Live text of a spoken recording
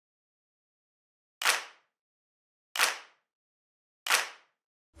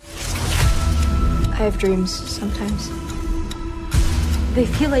I have dreams sometimes. They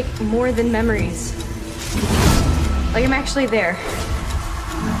feel like more than memories. Like I'm actually there.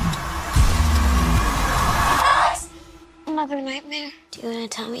 Another nightmare. Do you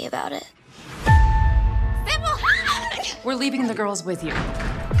want to tell me about it? Sybil! We're leaving the girls with you.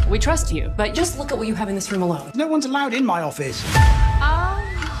 We trust you, but just look at what you have in this room alone. No one's allowed in my office.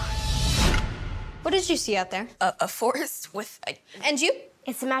 What did you see out there? A forest with a... And you?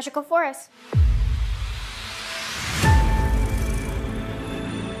 It's a magical forest.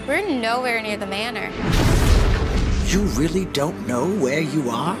 We're nowhere near the manor. You really don't know where you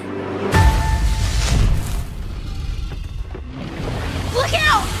are? Look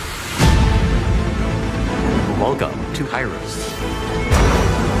out! Welcome to Keoherus.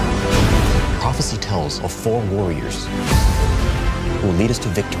 Prophecy tells of 4 warriors who will lead us to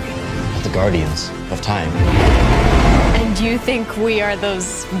victory, the guardians of time. And you think we are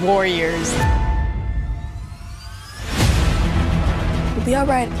those warriors? We'll be all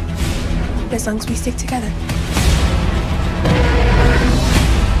right, as long as we stick together.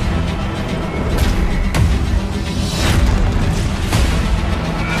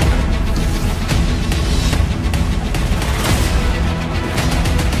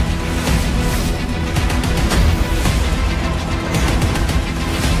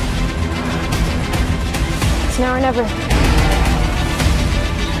 It's now or never.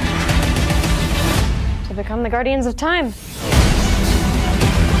 To become the guardians of time.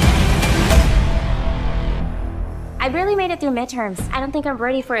 I barely made it through midterms. I don't think I'm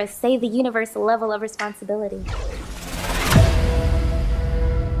ready for a save the universe level of responsibility.